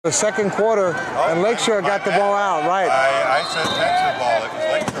The second quarter, and Lakeshore got the ball out, right? I said Texas ball. It was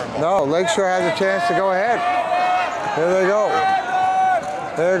Lakeshore ball. No, Lakeshore has a chance to go ahead. Here they go.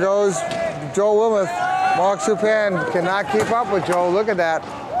 There goes Joe Wilmoth. Mark Supan cannot keep up with Joe. Look at that.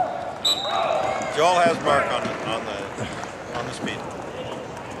 Joel has Mark on the speed.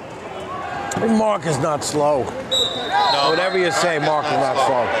 Mark is not slow. No, whatever you say, Mark is not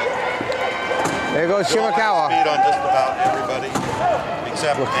slow. There goes Shimakawa. Speed on just about everybody,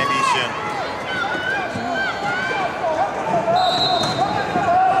 except maybe Shin.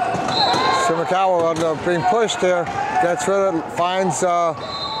 Shimakawa being pushed there. Gets rid of, finds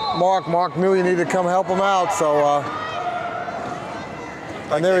Mark. Mark knew he needed to come help him out, so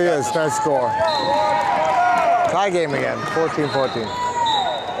and there he is. Nice score. Tie game again, 14-14.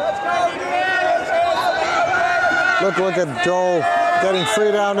 Look at Joel getting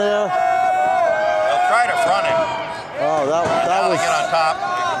free down there. They'll try to front him. Oh, that was. They get on top,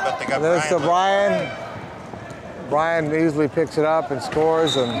 but they got There's the Brian. Brian easily picks it up and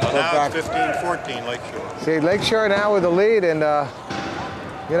scores and well, now back. It's 15-14 Lakeshore. See, Lakeshore now with the lead, and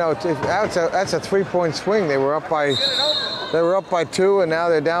you know that's a 3-point swing. They were up by 2, and now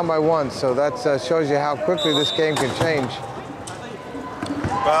they're down by 1. So that shows you how quickly this game can change.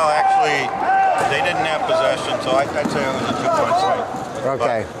 Well, actually, they didn't have possession, so I'd say it was a 2-point swing.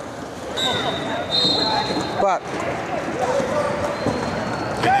 Okay. But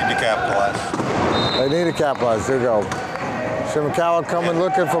they need to capitalize. They need to capitalize. There you go. Shimakawa coming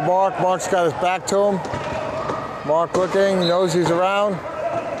looking for Mark. Mark's got his back to him. Mark looking, knows he's around.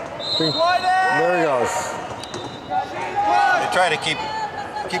 There he goes. They try to keep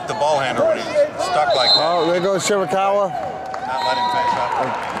the ball handler when he's stuck like that. Oh, there goes Shimakawa. Not let him face up.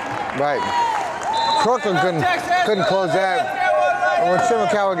 Right. Crooklyn couldn't close that. And when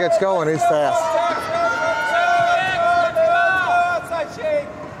Shimakawa gets going, he's fast.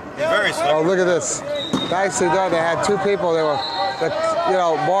 He's very slow. Oh, look at this. Nicely done. They had 2 people. They were,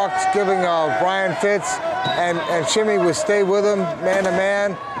 Mark's giving Brian fits, and Shimmy would stay with him, man to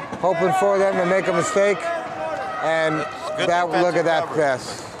man, hoping for them to make a mistake. And look at that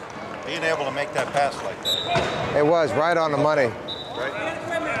pass. Being able to make that pass like that. It was right on the money. Right.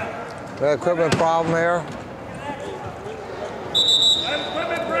 The equipment problem here.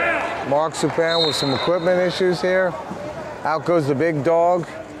 Mark Supan with some equipment issues here. Out goes the big dog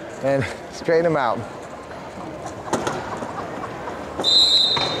and straighten him out.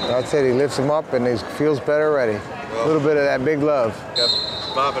 That's it. He lifts him up and he feels better already. A little bit of that big love. Got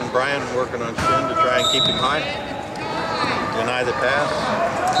Bob and Brian working on Shin to try and keep him high. Deny the pass.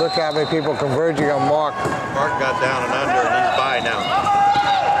 Look how many people converging on Mark. Mark got down and under, and he's by now.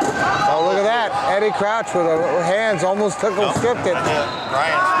 Oh, look at that. Eddie Crouch with the hands almost stripped it.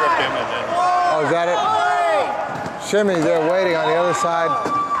 Brian stripped him, and then... Oh, is that it? Shimmy there waiting on the other side.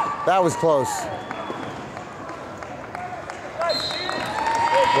 That was close.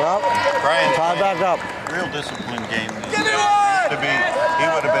 Well, Brian tie back up. Real disciplined game. He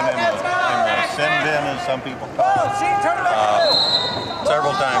would have been in the sin bin, as some people call it,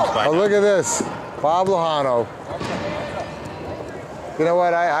 several times by now. Oh, look at this. Bob Lojano. You know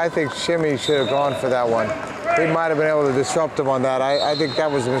what? I think Shimmy should have gone for that one. He might have been able to disrupt him on that. I think that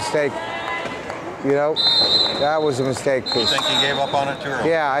was a mistake. You know, that was a mistake. You think he gave up on it too early?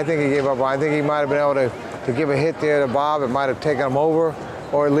 Yeah, I think he gave up on it. I think he might have been able to give a hit there to Bob. It might have taken him over,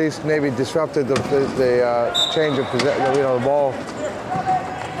 or at least maybe disrupted the change of possession, the ball.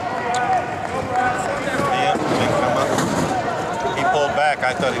 He pulled back.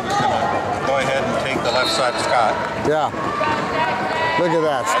 I thought he was going to go ahead and take the left side of Scott. Yeah. Look at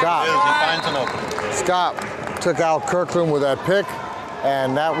that, Scott. He finds an opening. Scott took out Kirkland with that pick,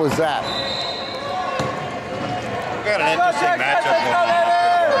 and that was that. We've got an interesting matchup going on up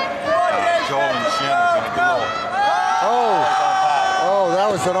here. Joel and Shin are going to go. Oh, that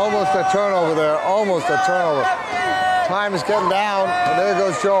was almost a turnover there. Almost a turnover. Time is getting down, and there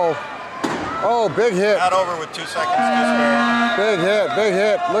goes Joel. Oh, big hit. Not over with 2 seconds to spare. Big hit, big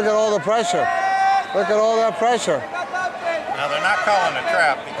hit. Look at all the pressure. Look at all that pressure. Now, they're not calling a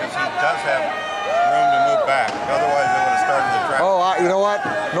trap because he does have room to move back. Otherwise, they would have started the trap. Oh, you know what?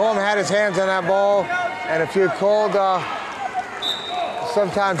 Norm had his hands on that ball, and if you called,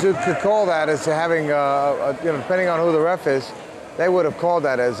 sometimes you could call that as having, depending on who the ref is, they would have called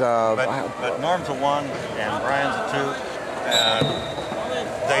that as. But Norm's a 1 and Brian's a 2, and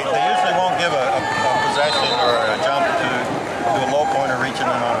they usually won't give a possession or a jump to a low pointer reaching in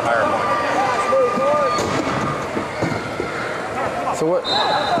on a higher point. So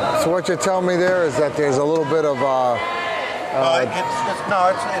what you're telling me there is that there's a little bit of it's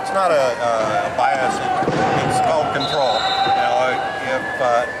not a bias. It's called control.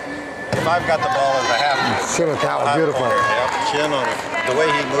 if I've got the ball as a half. Chin with that one, beautiful. Chin on it. The way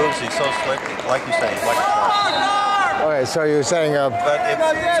he moves, he's so slick. Like you say, he's like a shark. Okay, so you're saying... but if,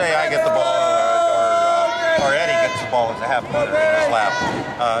 say, I get the ball, or Eddie gets the ball as a half punter in his lap,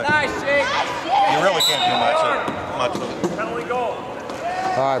 you really can't do much with it. Penalty goal.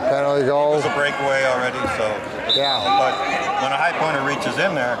 All right, penalty goal. It was a breakaway already, so... Yeah. But when a high pointer reaches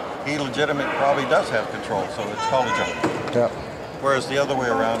in there, he legitimately probably does have control, so it's called a jump. Yep. Whereas the other way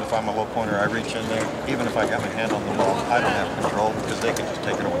around, if I'm a low pointer, I reach in there, even if I got my hand on the ball, I don't have control because they can just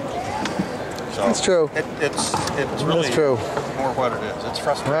take it away. So that's true. It's really that's true. More what it is. It's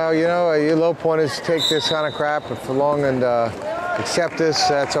frustrating. Well, you know, you low pointers take this kind of crap for long and accept this.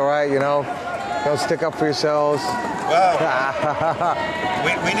 That's all right, you know. Don't stick up for yourselves. Well,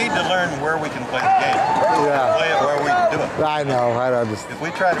 we need to learn where we can play the game. Yeah. Play it where we can do it. I know. If we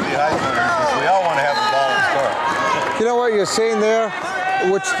try to be high pointers, we all want to have the ball and score. You know what you're seeing there,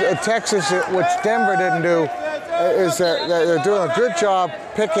 which Texas, which Denver didn't do, is that they're doing a good job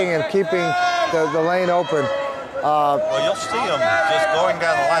picking and keeping the lane open. Well, you'll see them just going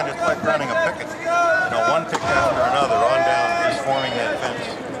down the line. It's like running a picket. You know, one pick after another, on down, just forming that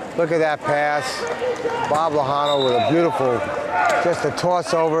fence. Look at that pass. Bob Lajano with a beautiful, just a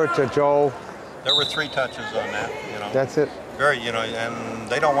toss over to Joel. There were 3 touches on that, you know. That's it. Very, you know, and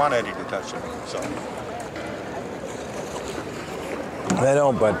they don't want Eddie to touch it, so. They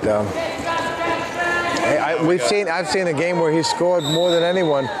don't, but I've seen a game where he scored more than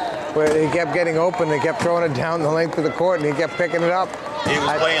anyone, where he kept getting open, they kept throwing it down the length of the court, and he kept picking it up. He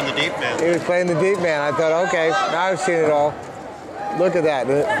was playing the deep man. He was playing the deep man. I thought, okay, now I've seen it all. Look at that.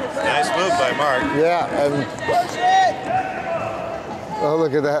 Nice move by Mark. Yeah, and oh,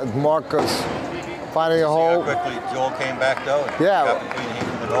 look at that. Marcus finding a hole. See how quickly Joel came back though. And got between him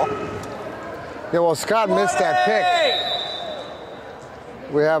and the goal. Yeah, well, Scott missed that pick.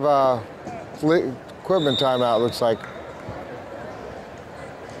 We have a equipment timeout, looks like.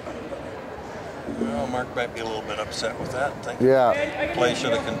 Well, Mark might be a little bit upset with that. I think yeah. Play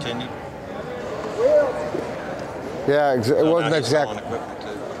should have continued. Yeah, it wasn't exactly.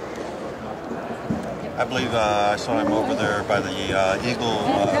 I believe I saw him over there by the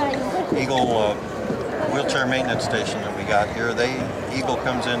Eagle wheelchair maintenance station that we got here. Eagle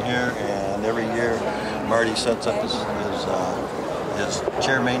comes in here, and every year Marty sets up his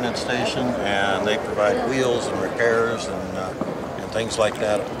chair maintenance station, and they provide wheels and repairs and things like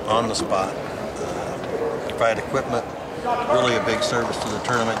that on the spot. Provide equipment. Really a big service to the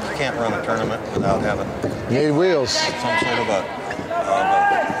tournament. You can't run a tournament without having wheels. Some sort of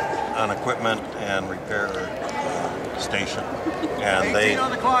an equipment and repair station. And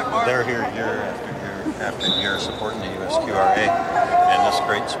they're here year after year supporting the USQRA and this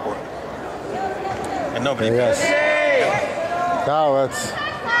great sport. And nobody yes. Now let's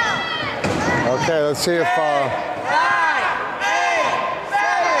see if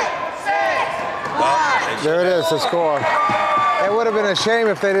there it is, the score. It would have been a shame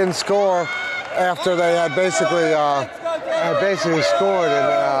if they didn't score after they had basically scored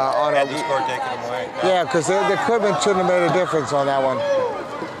on had the score taken away. Yeah, because the equipment shouldn't have made a difference on that one.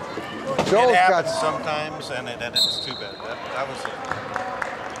 It happens sometimes, and it's too bad. That was it.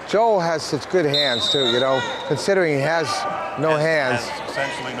 Joel has such good hands too, you know, considering he has no hands. Has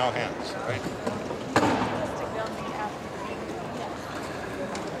essentially no hands, right?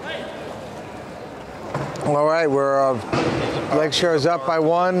 All right, we're Lakeshore's up by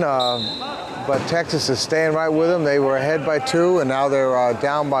 1, but Texas is staying right with them. They were ahead by 2, and now they're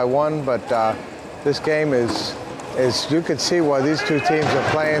down by 1. But this game is you can see why these two teams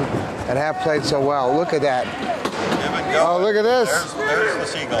are playing and have played so well. Look at that. Oh, look at this. There's the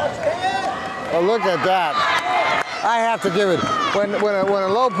seagull. Oh, look at that. I have to give it. When a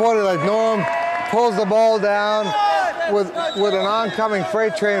low pointer like Norm pulls the ball down with an oncoming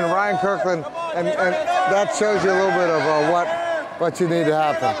freight train and Ryan Kirkland, and that shows you a little bit of what you need to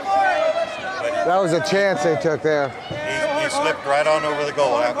happen. That was a chance they took there. He slipped right on over the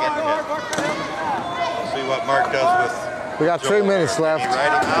goal without getting hit. See what Mark does with. We got 3 minutes left.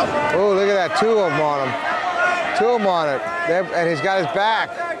 Oh, look at that, 2 of them on him. 2 of them on it, and he's got his back.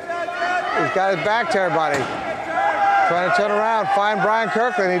 He's got his back to everybody. Trying to turn around, find Brian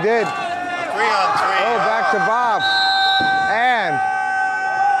Kirkland. He did. 3 on 3. Oh, back to Bob. And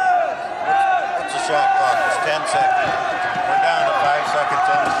what's the shot clock? It's 10 seconds. We're down to 5 seconds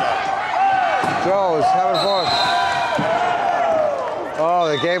on the shot. Joe is having fun. Oh,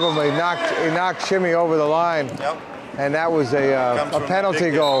 they gave him he knocked Shimmy over the line. Yep. And that was a penalty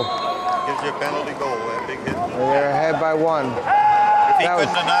goal. Gives you a penalty goal, that big hit. And they're ahead by 1. If he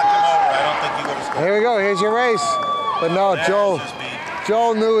couldn't have knocked him over, I don't think he would have scored. Here we go. Here's your race. But no, Joe.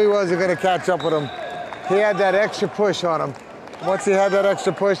 Joel knew he wasn't going to catch up with him. He had that extra push on him. Once he had that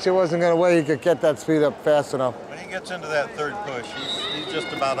extra push, it wasn't going to way he could get that speed up fast enough. When he gets into that third push, he's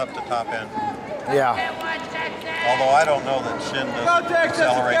just about up to top end. Yeah. Although I don't know that Shin doesn't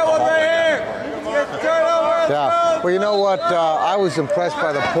accelerate the whole way down. Yeah. Well, you know what? I was impressed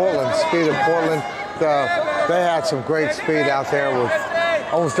by the Portland speed of Portland. They had some great speed out there with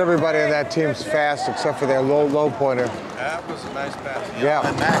almost everybody on that team's fast except for their low pointer. That was a nice pass. Yeah.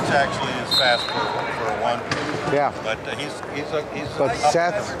 And Max actually is fast for a one. Yeah. But he's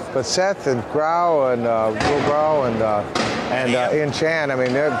Seth and Grau and Will Grau and Ian Chan. I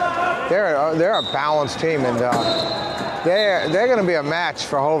mean, they're a balanced team, and they're going to be a match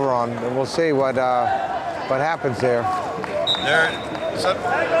for Hoveron, and we'll see what happens there.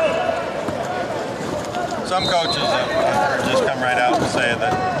 Some coaches have just come right out and say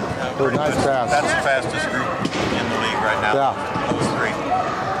that nice pass. That's the fastest group in the league right now. Yeah. Those three.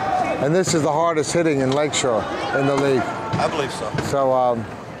 And this is the hardest hitting in Lakeshore in the league. I believe so. So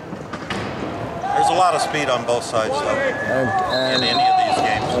there's a lot of speed on both sides though, in any of these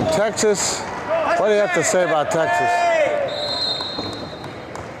games. And Texas, what do you have to say about Texas?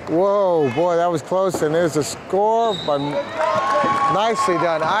 Whoa, boy, that was close, and there's a score, but nicely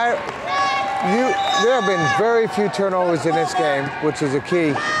done. There have been very few turnovers in this game, which is a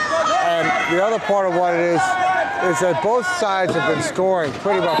key. And the other part of what it is that both sides have been scoring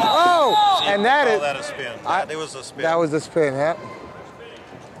pretty much. Oh, and that is. That a spin. It was a spin. That was a spin, huh?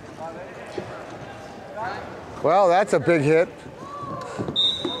 Well, that's a big hit,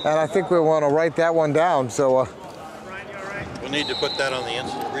 and I think we want to write that one down. So. We need to put that on the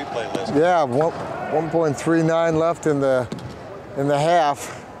instant replay list. Yeah, 1.39 left in the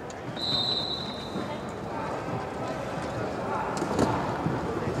half.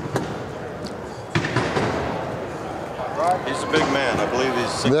 He's a big man. I believe he's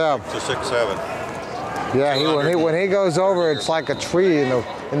 6'6" to 6'7". Yeah, when he goes over, it's like a tree in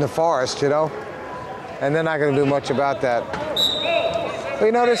the forest, you know. And they're not going to do much about that. But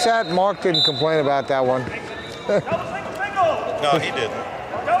you notice that Mark didn't complain about that one. No, he didn't.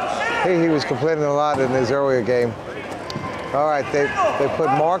 He was complaining a lot in his earlier game. All right, they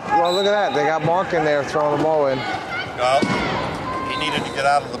put Mark. Well, look at that. They got Mark in there throwing the ball in. Well, he needed to get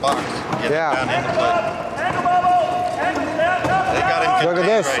out of the box, get down into play. They got him look at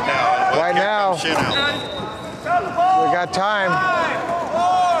this right now. Right now. We got time.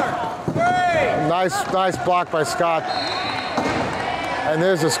 Nice block by Scott. And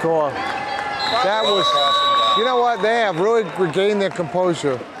there's the score. That was. You know what? They have really regained their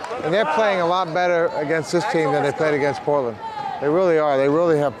composure, and they're playing a lot better against this team than they played against Portland. They really are. They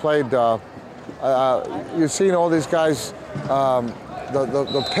really have played. You've seen all these guys.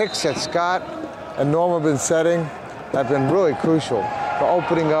 The picks that Scott and Norm have been setting have been really crucial for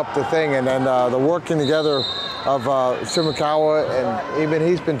opening up the thing, and then the working together of Shimakawa, and even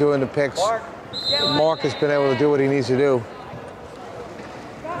he's been doing the picks. Mark has been able to do what he needs to do.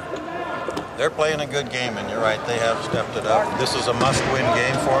 They're playing a good game, and you're right, they have stepped it up. This is a must-win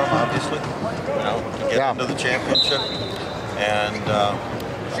game for them, obviously, to get into the championship. And I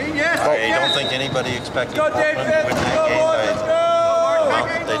don't think anybody expected Portland to win that game by the amount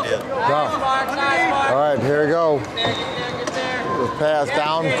that they did. All right, here we go. The pass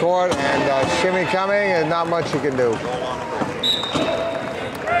down court, and shimmy coming, and not much you can do.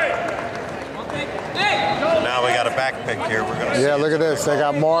 Now we got a back pick here. We're going to see look at this. They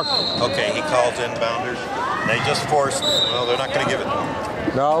got Mark. Okay, he calls inbounders. They just forced. Well, they're not going to give it to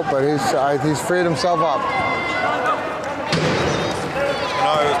him. No, but he's freed himself up. You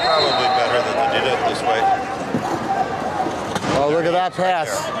know, it was probably better that they did it this way. Oh, look at that pass.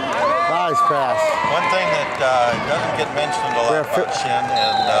 Nice pass. One thing that doesn't get mentioned a lot about Shin,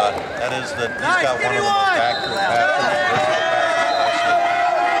 and that is that he's got one of the most accurate passes.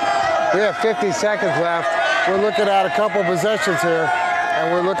 We have 50 seconds left. We're looking at a couple possessions here,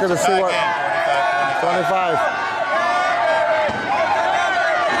 and we're looking to see what. 25.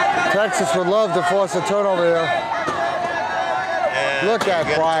 Texas would love to force a turnover here. And look at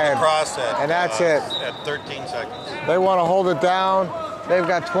Brian. And that's it. At 13 seconds. They want to hold it down. They've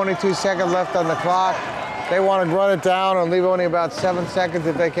got 22 seconds left on the clock. They want to run it down and leave only about 7 seconds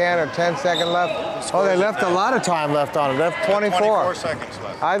if they can, or 10 seconds left. Oh, they left a lot of time left on it. They left 24. 24 seconds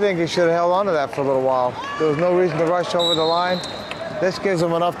left. I think he should have held on to that for a little while. There was no reason to rush over the line. This gives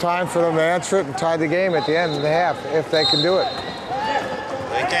them enough time for them to answer it and tie the game at the end of the half, if they can do it.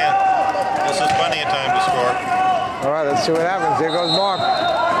 They can. This is plenty of time to score. All right, let's see what happens. Here goes Mark.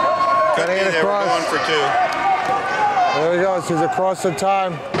 Could be they were going for 2. There he goes. He's across the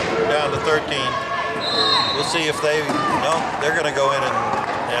time. We're down to 13. We'll see if they, no, they're going to go in and,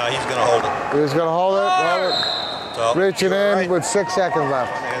 yeah, he's going to hold it. He's going to hold it. So, reaching in right. with 6 seconds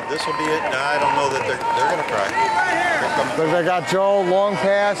left. And this will be it. No, I don't know that they're going to try. But they got Joel, long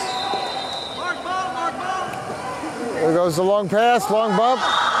pass. There goes the long pass, long bump.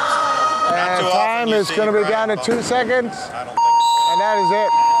 And time is going to be down to 2 seconds. I don't think so. And that is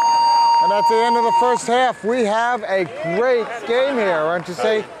it. And at the end of the first half, we have a great game here, aren't you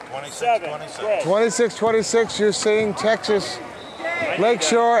say? 26-26. 26-26, you're seeing Texas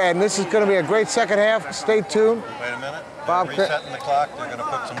Lakeshore, and this is going to be a great second half. Stay tuned. Wait a minute. Bob, They're resetting the clock. They're going to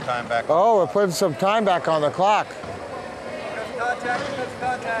put some time back on. Oh, we're putting some time back on the clock.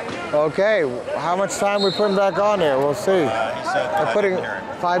 Okay, how much time we putting back on there? We'll see. He said I'm putting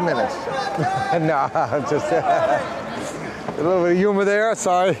 5 minutes. No, just a little bit of humor there.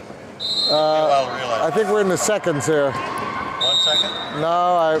 Sorry. I think we're in the seconds here. 1 second?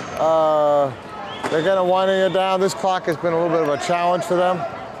 No, they're going to winding it down. This clock has been a little bit of a challenge for them.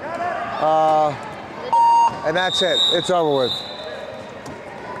 And that's it. It's over with.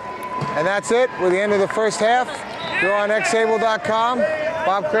 And that's it. We're the end of the first half. You're on xable.com.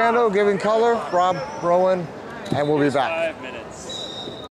 Bob Crandall giving color, Rob Rowan, and we'll be back. 5 minutes.